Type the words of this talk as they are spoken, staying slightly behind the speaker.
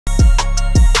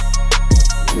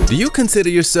Do you consider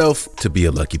yourself to be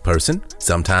a lucky person?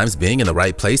 Sometimes being in the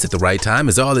right place at the right time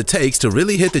is all it takes to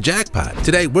really hit the jackpot.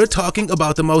 Today, we're talking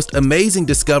about the most amazing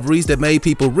discoveries that made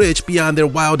people rich beyond their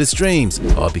wildest dreams,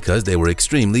 all because they were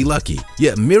extremely lucky.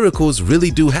 Yet miracles really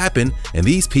do happen, and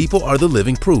these people are the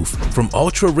living proof. From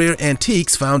ultra-rare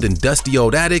antiques found in dusty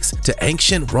old attics to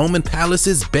ancient Roman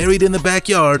palaces buried in the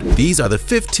backyard, these are the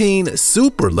 15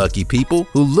 super lucky people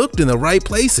who looked in the right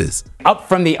places. Up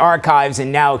from the archives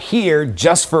and now here,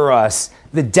 just for us,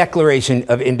 the Declaration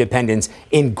of Independence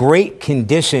in great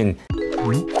condition.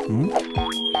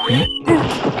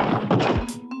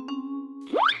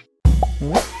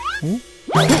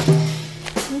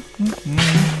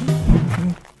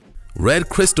 Red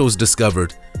crystals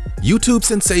discovered. YouTube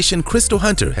sensation Crystal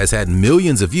Hunter has had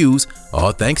millions of views,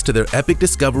 all thanks to their epic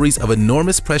discoveries of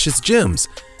enormous precious gems.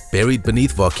 Buried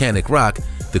beneath volcanic rock,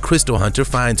 the Crystal Hunter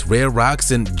finds rare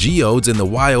rocks and geodes in the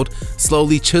wild,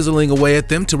 slowly chiseling away at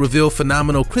them to reveal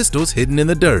phenomenal crystals hidden in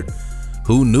the dirt.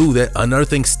 Who knew that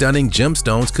unearthing stunning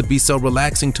gemstones could be so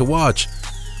relaxing to watch?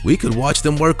 We could watch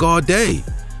them work all day.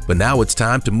 But now it's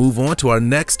time to move on to our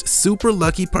next super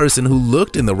lucky person who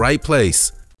looked in the right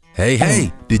place.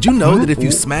 Hey, did you know that if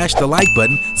you smash the like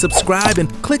button, subscribe, and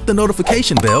click the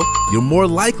notification bell, you're more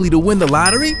likely to win the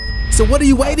lottery? So what are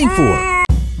you waiting for?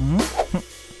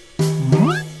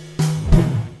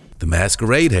 The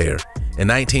masquerade hair. In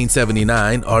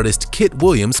 1979, artist Kit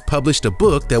Williams published a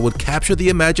book that would capture the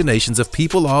imaginations of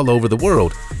people all over the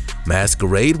world.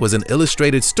 Masquerade was an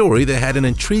illustrated story that had an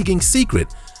intriguing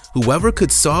secret. Whoever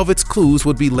could solve its clues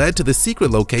would be led to the secret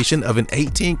location of an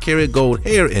 18-karat gold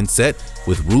hair inset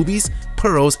with rubies,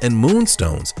 pearls, and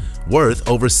moonstones, worth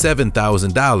over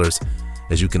 $7,000.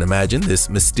 As you can imagine, this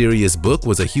mysterious book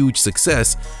was a huge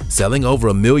success, selling over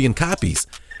 1 million copies.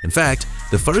 In fact,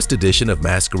 the first edition of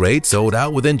Masquerade sold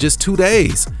out within just 2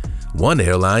 days. One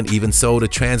airline even sold a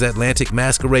transatlantic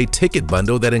Masquerade ticket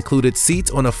bundle that included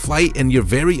seats on a flight and your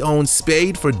very own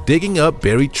spade for digging up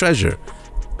buried treasure.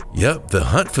 Yep, the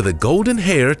hunt for the golden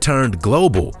hair turned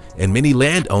global, and many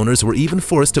landowners were even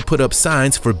forced to put up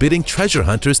signs forbidding treasure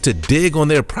hunters to dig on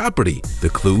their property. The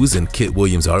clues in Kit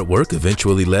Williams' artwork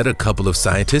eventually led a couple of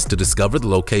scientists to discover the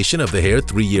location of the hair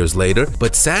 3 years later,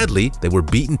 but sadly, they were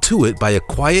beaten to it by a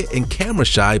quiet and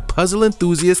camera-shy puzzle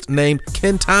enthusiast named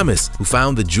Ken Thomas, who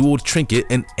found the jeweled trinket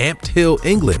in Ampthill Hill,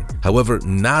 England. However,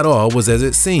 not all was as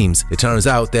it seems. It turns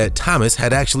out that Thomas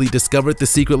had actually discovered the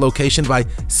secret location by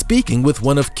speaking with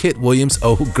one of Kit Williams'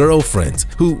 old girlfriends,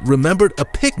 who remembered a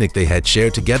picnic they had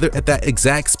shared together at that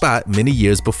exact spot many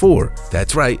years before.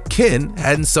 That's right, Ken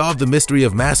hadn't solved the mystery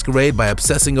of Masquerade by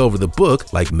obsessing over the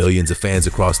book like millions of fans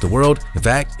across the world. In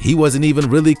fact, he wasn't even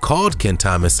really called Ken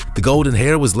Thomas. The golden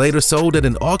hair was later sold at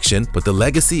an auction, but the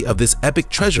legacy of this epic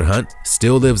treasure hunt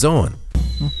still lives on.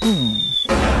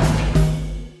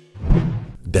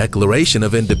 Declaration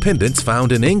of Independence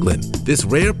found in England. This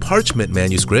rare parchment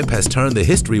manuscript has turned the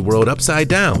history world upside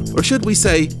down, or should we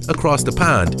say, across the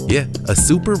pond. Yeah, a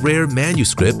super rare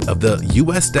manuscript of the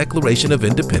US Declaration of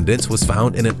Independence was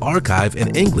found in an archive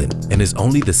in England and is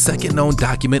only the second known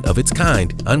document of its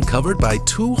kind. Uncovered by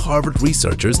 2 Harvard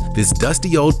researchers, this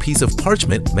dusty old piece of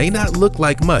parchment may not look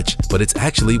like much, but it's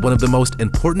actually one of the most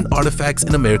important artifacts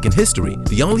in American history.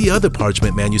 The only other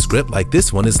parchment manuscript like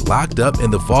this one is locked up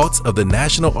in the vaults of the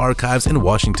National Archives in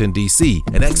Washington, D.C.,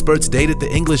 and experts dated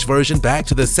the English version back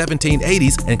to the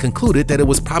 1780s and concluded that it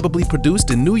was probably produced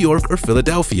in New York or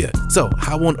Philadelphia. So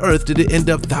how on earth did it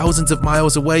end up thousands of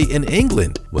miles away in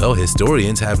England? Well,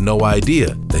 historians have no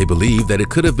idea. They believe that it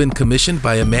could have been commissioned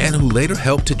by a man who later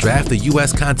helped to draft the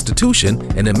U.S. Constitution,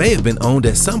 and it may have been owned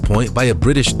at some point by a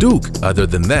British duke. Other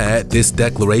than that, this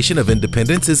Declaration of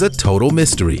Independence is a total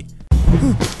mystery.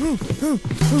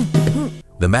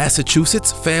 The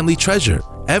Massachusetts family treasure.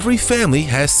 Every family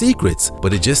has secrets,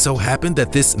 but it just so happened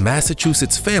that this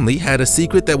Massachusetts family had a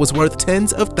secret that was worth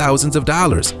tens of thousands of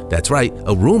dollars. That's right,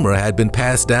 a rumor had been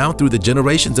passed down through the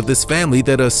generations of this family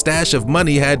that a stash of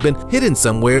money had been hidden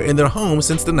somewhere in their home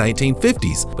since the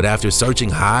 1950s. But after searching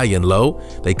high and low,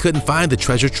 they couldn't find the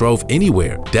treasure trove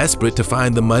anywhere. Desperate to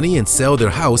find the money and sell their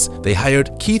house, they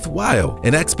hired Keith Weil,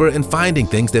 an expert in finding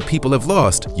things that people have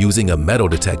lost. Using a metal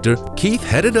detector, Keith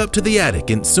headed up to the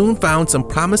attic and soon found some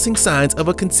promising signs of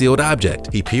a concealed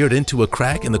object. He peered into a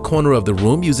crack in the corner of the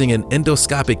room using an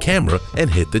endoscopic camera and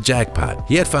hit the jackpot.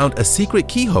 He had found a secret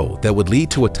keyhole that would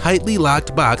lead to a tightly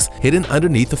locked box hidden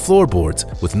underneath the floorboards.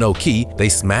 With no key, they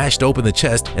smashed open the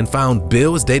chest and found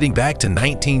bills dating back to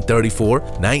 1934,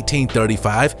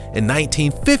 1935, and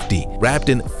 1950, wrapped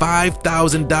in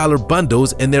 $5,000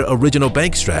 bundles in their original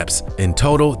bank straps. In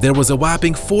total, there was a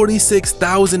whopping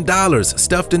 $46,000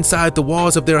 stuffed inside the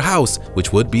walls of their house,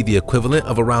 which would be the equivalent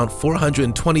of around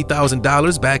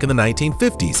 $420,000 back in the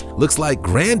 1950s. Looks like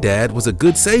Granddad was a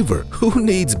good saver. Who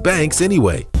needs banks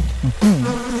anyway?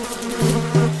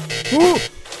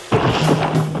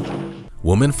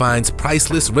 Woman finds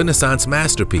priceless Renaissance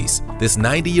masterpiece. This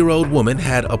 90-year-old woman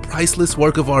had a priceless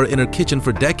work of art in her kitchen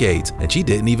for decades, and she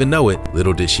didn't even know it.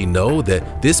 Little did she know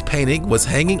that this painting was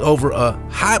hanging over a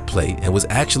hot plate and was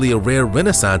actually a rare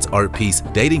Renaissance art piece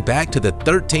dating back to the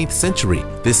 13th century.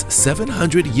 This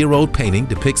 700-year-old painting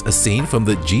depicts a scene from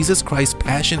the Jesus Christ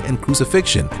Passion and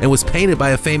Crucifixion and was painted by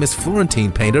a famous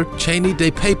Florentine painter, Ceni da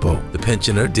Papo. The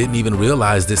pensioner didn't even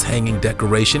realize this hanging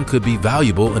decoration could be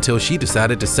valuable until she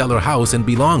decided to sell her house and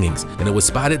belongings, and it was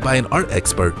spotted by an art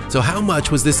expert. So how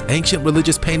much was this ancient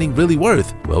religious painting really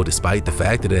worth? Well, despite the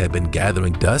fact that it had been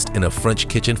gathering dust in a French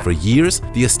kitchen for years,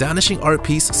 the astonishing art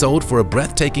piece sold for a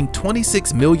breathtaking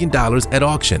 $26 million at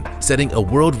auction, setting a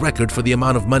world record for the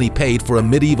amount of money paid for a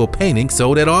medieval painting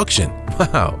sold at auction.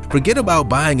 Wow, forget about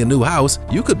buying a new house,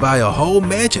 you could buy a whole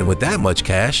mansion with that much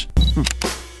cash.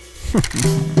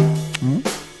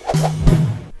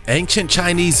 Ancient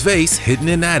Chinese vase hidden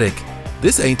in attic.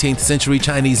 This 18th century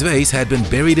Chinese vase had been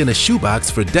buried in a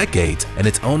shoebox for decades, and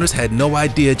its owners had no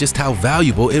idea just how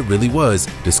valuable it really was.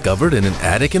 Discovered in an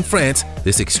attic in France,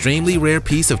 this extremely rare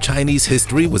piece of Chinese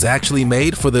history was actually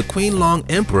made for the Qianlong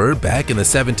Emperor back in the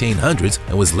 1700s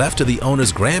and was left to the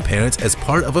owner's grandparents as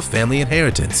part of a family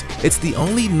inheritance. It's the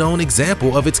only known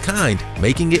example of its kind,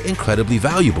 making it incredibly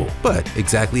valuable. But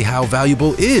exactly how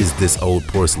valuable is this old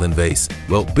porcelain vase?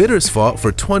 Well, bidders fought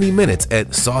for 20 minutes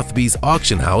at Sotheby's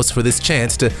auction house for this chance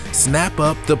to snap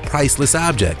up the priceless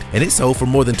object, and it sold for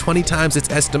more than 20 times its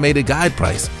estimated guide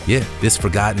price. Yeah, this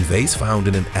forgotten vase found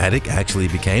in an attic actually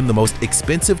became the most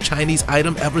expensive Chinese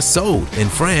item ever sold in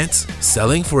France,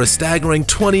 selling for a staggering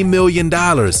 $20 million.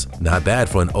 Not bad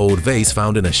for an old vase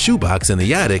found in a shoebox in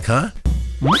the attic, huh?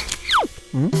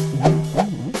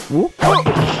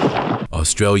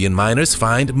 Australian miners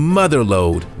find mother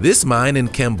lode. This mine in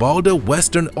Kambalda,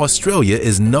 Western Australia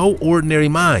is no ordinary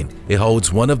mine. It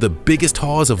holds one of the biggest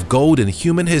hauls of gold in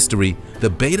human history. The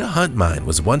Beta Hunt mine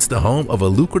was once the home of a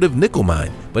lucrative nickel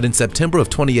mine, but in September of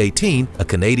 2018, a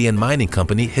Canadian mining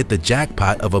company hit the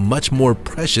jackpot of a much more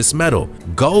precious metal,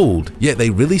 gold. Yet they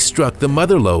really struck the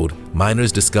mother lode.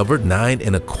 Miners discovered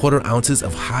 9¼ ounces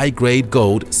of high-grade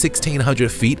gold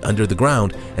 1,600 feet under the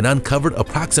ground and uncovered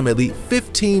approximately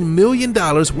 $15 million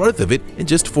worth of it in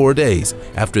just 4 days.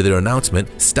 After their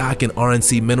announcement, stock in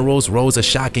RNC Minerals rose a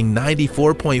shocking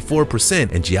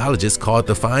 94.4%, and geologists called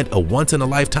the find a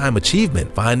once-in-a-lifetime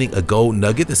achievement. Finding a gold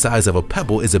nugget the size of a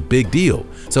pebble is a big deal.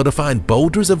 So to find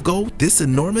boulders of gold this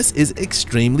enormous is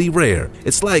extremely rare.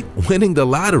 It's like winning the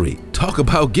lottery. Talk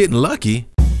about getting lucky.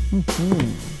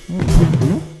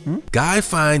 Guy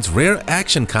finds rare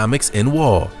Action Comics in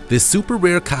wall. This super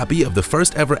rare copy of the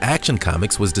first ever Action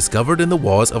Comics was discovered in the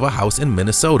walls of a house in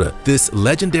Minnesota. This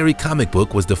legendary comic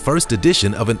book was the first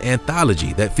edition of an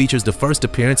anthology that features the first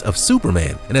appearance of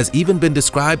Superman and has even been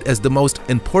described as the most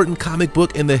important comic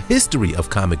book in the history of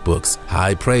comic books.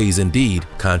 High praise indeed.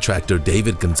 Contractor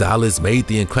David Gonzalez made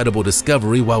the incredible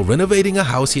discovery while renovating a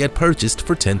house he had purchased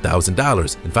for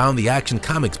 $10,000 and found the Action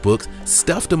Comics books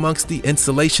stuffed amongst the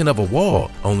insulation of a wall.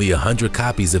 Only 100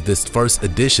 copies of this first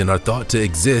edition are thought to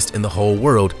exist in the whole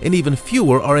world, and even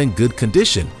fewer are in good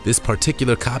condition. This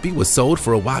particular copy was sold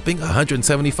for a whopping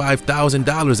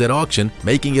 $175,000 at auction,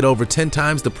 making it over 10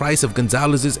 times the price of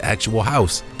Gonzalez's actual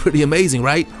house. Pretty amazing,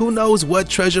 right? Who knows what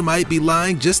treasure might be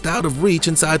lying just out of reach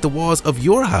inside the walls of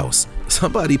your house?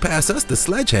 Somebody pass us the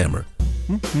sledgehammer.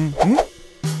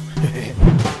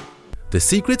 The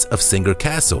Secrets of Singer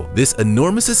Castle. This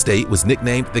enormous estate was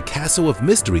nicknamed the Castle of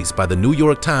Mysteries by the New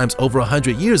York Times over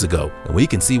 100 years ago, and we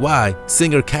can see why.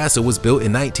 Singer Castle was built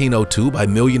in 1902 by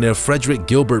millionaire Frederick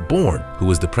Gilbert Bourne, who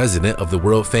was the president of the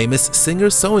world-famous Singer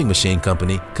Sewing Machine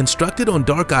Company. Constructed on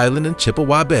Dark Island in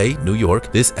Chippewa Bay, New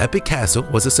York, this epic castle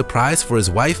was a surprise for his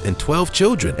wife and 12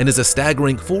 children and is a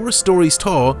staggering 4 stories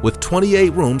tall with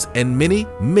 28 rooms and many,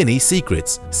 many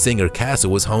secrets. Singer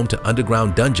Castle was home to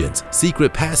underground dungeons,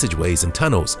 secret passageways, hallways and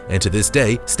tunnels, and to this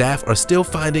day, staff are still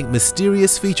finding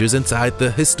mysterious features inside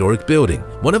the historic building.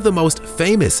 One of the most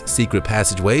famous secret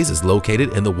passageways is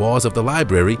located in the walls of the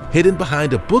library, hidden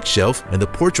behind a bookshelf, and the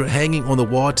portrait hanging on the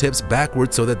wall tips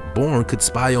backwards so that Bourne could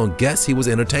spy on guests he was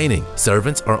entertaining.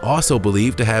 Servants are also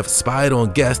believed to have spied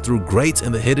on guests through grates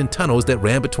in the hidden tunnels that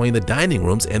ran between the dining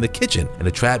rooms and the kitchen, and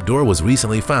a trap door was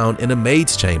recently found in a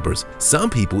maid's chambers. Some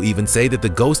people even say that the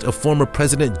ghost of former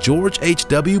President George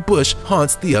H.W. Bush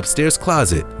haunts the upstairs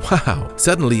closet. Wow,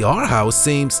 suddenly our house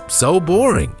seems so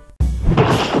boring.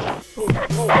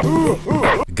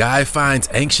 Guy finds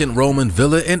ancient Roman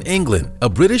villa in England. A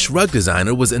British rug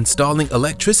designer was installing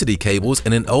electricity cables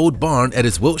in an old barn at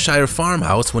his Wiltshire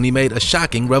farmhouse when he made a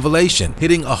shocking revelation.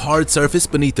 Hitting a hard surface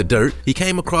beneath the dirt, he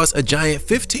came across a giant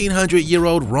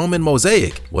 1500-year-old Roman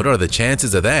mosaic. What are the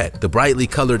chances of that? The brightly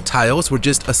colored tiles were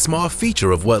just a small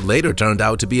feature of what later turned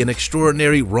out to be an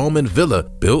extraordinary Roman villa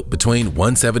built between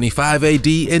 175 AD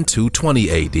and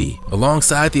 220 AD.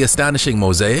 Alongside the astonishing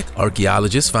mosaic,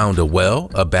 archaeologists found a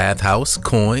well, a bathhouse,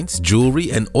 coins,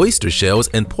 jewelry, and oyster shells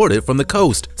imported from the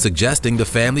coast, suggesting the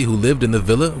family who lived in the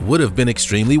villa would have been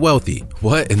extremely wealthy.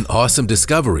 What an awesome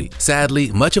discovery!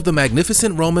 Sadly, much of the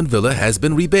magnificent Roman villa has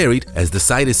been reburied, as the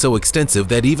site is so extensive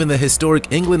that even the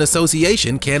Historic England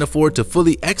Association can't afford to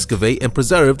fully excavate and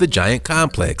preserve the giant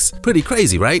complex. Pretty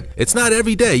crazy, right? It's not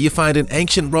every day you find an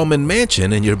ancient Roman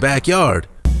mansion in your backyard.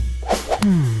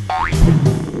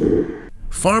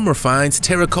 Farmer finds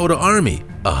terracotta army.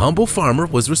 A humble farmer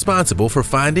was responsible for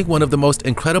finding one of the most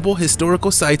incredible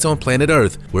historical sites on planet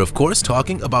Earth. We're of course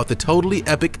talking about the totally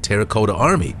epic terracotta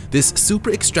army. This super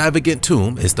extravagant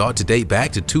tomb is thought to date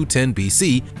back to 210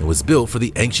 BC and was built for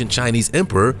the ancient Chinese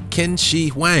emperor Qin Shi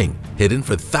Huang. Hidden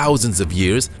for thousands of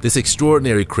years, this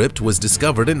extraordinary crypt was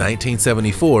discovered in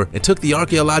 1974 and took the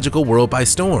archaeological world by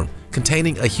storm.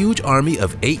 Containing a huge army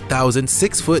of 8,000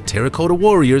 6-foot terracotta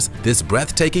warriors, this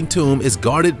breathtaking tomb is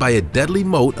guarded by a deadly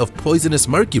moat of poisonous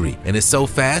mercury and is so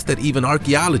fast that even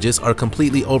archaeologists are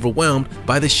completely overwhelmed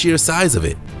by the sheer size of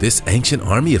it. This ancient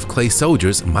army of clay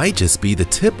soldiers might just be the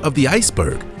tip of the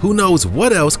iceberg. Who knows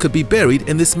what else could be buried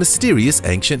in this mysterious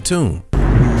ancient tomb?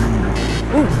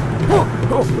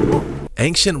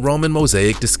 Ancient Roman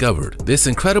mosaic discovered. This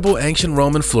incredible ancient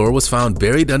Roman floor was found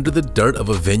buried under the dirt of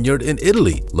a vineyard in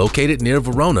Italy. Located near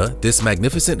Verona, this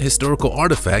magnificent historical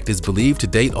artifact is believed to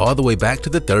date all the way back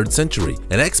to the 3rd century,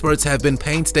 and experts have been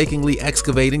painstakingly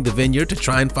excavating the vineyard to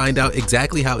try and find out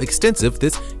exactly how extensive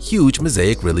this huge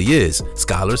mosaic really is.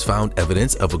 Scholars found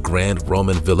evidence of a grand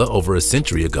Roman villa over a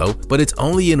century ago, but it's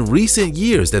only in recent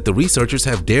years that the researchers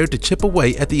have dared to chip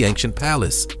away at the ancient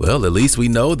palace. Well, at least we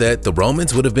know that the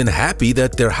Romans would have been happy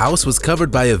that their house was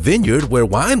covered by a vineyard where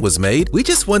wine was made. We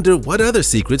just wonder what other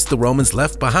secrets the Romans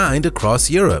left behind across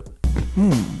Europe.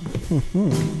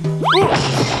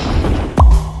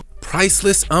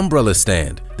 Priceless umbrella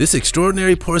stand. This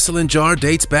extraordinary porcelain jar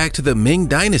dates back to the Ming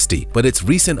Dynasty, but its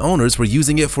recent owners were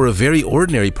using it for a very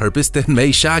ordinary purpose that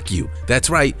may shock you. That's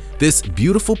right, this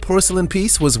beautiful porcelain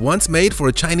piece was once made for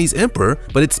a Chinese emperor,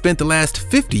 but it spent the last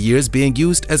 50 years being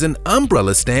used as an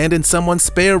umbrella stand in someone's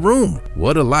spare room.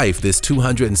 What a life this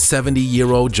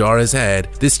 270-year-old jar has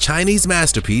had. This Chinese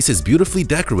masterpiece is beautifully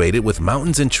decorated with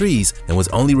mountains and trees and was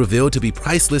only revealed to be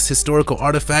priceless historical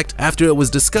artifact after it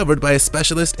was discovered by a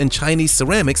specialist in Chinese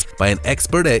ceramics by an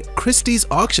expert at Christie's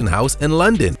auction house in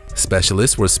London.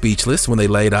 Specialists were speechless when they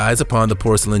laid eyes upon the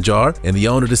porcelain jar, and the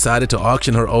owner decided to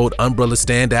auction her old umbrella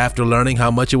stand after learning how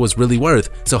much it was really worth.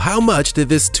 So how much did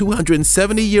this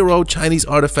 270-year-old Chinese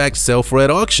artifact sell for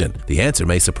at auction? The answer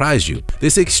may surprise you.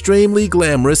 This extremely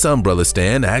glamorous umbrella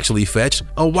stand actually fetched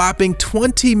a whopping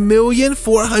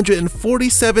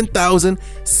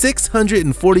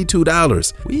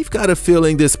 $20,447,642. We've got a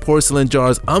feeling this porcelain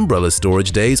jar's umbrella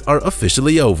storage days are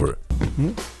officially over.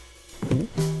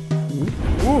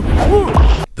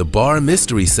 The bar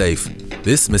mystery safe.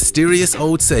 This mysterious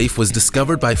old safe was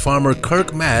discovered by farmer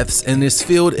Kirk Maths in his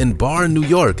field in Bar, New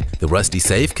York. The rusty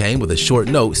safe came with a short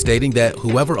note stating that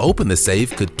whoever opened the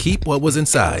safe could keep what was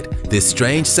inside. This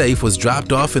strange safe was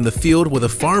dropped off in the field where the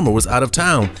farmer was out of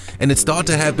town, and it's thought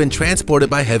to have been transported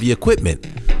by heavy equipment.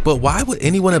 But why would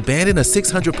anyone abandon a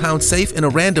 600-pound safe in a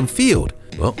random field?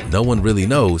 Well, no one really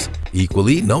knows.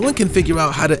 Equally, no one can figure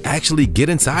out how to actually get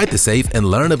inside the safe and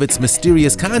learn of its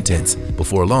mysterious contents.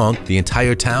 Before long, the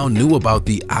entire town knew about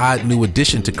the odd new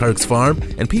addition to Kirk's farm,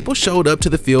 and people showed up to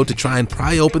the field to try and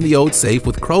pry open the old safe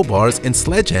with crowbars and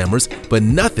sledgehammers, but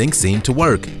nothing seemed to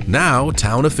work. Now,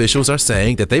 town officials are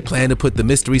saying that they plan to put the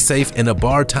mystery safe in a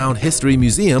Bar Town History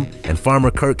Museum, and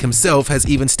Farmer Kirk himself has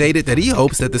even stated that he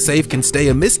hopes that the safe can stay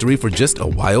a mystery for just a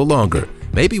while longer.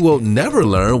 Maybe we'll never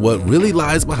learn what really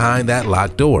lies behind that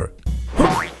locked door.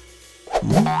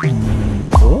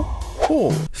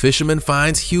 Fisherman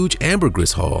finds huge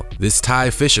ambergris haul. This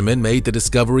Thai fisherman made the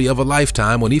discovery of a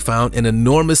lifetime when he found an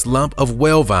enormous lump of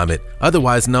whale vomit,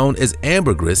 otherwise known as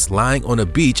ambergris, lying on a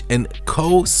beach in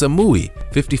Koh Samui.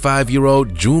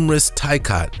 55-year-old Jumris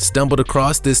Taikat stumbled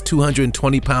across this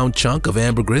 220-pound chunk of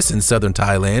ambergris in southern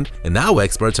Thailand, and now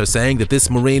experts are saying that this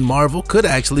marine marvel could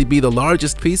actually be the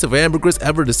largest piece of ambergris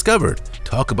ever discovered.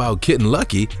 Talk about getting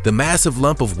lucky, the massive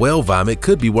lump of whale vomit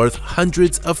could be worth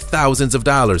hundreds of thousands of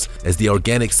dollars, as the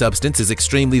organic substance is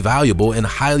extremely valuable and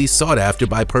highly sought after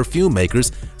by perfume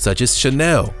makers such as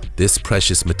Chanel. This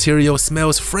precious material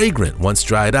smells fragrant once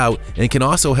dried out and can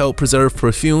also help preserve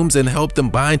perfumes and help them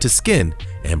bind to skin.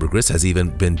 Ambergris has even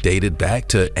been dated back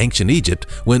to ancient Egypt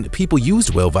when people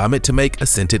used whale vomit to make a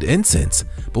scented incense.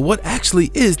 But what actually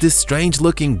is this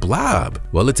strange-looking blob?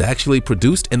 Well, it's actually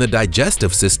produced in the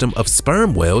digestive system of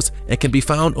sperm whales and can be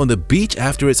found on the beach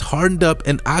after it's hardened up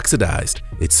and oxidized.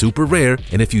 It's super rare,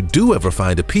 and if you do ever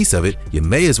find a piece of it, you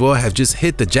may as well have just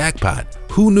hit the jackpot.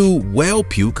 Who knew whale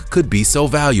puke could be so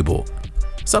valuable?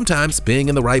 Sometimes being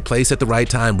in the right place at the right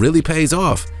time really pays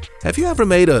off. Have you ever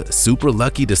made a super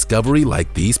lucky discovery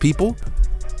like these people?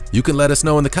 You can let us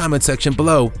know in the comment section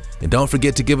below, and don't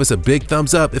forget to give us a big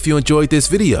thumbs up if you enjoyed this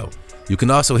video. You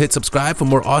can also hit subscribe for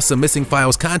more awesome Missing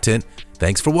Files content.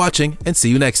 Thanks for watching, and see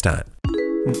you next time.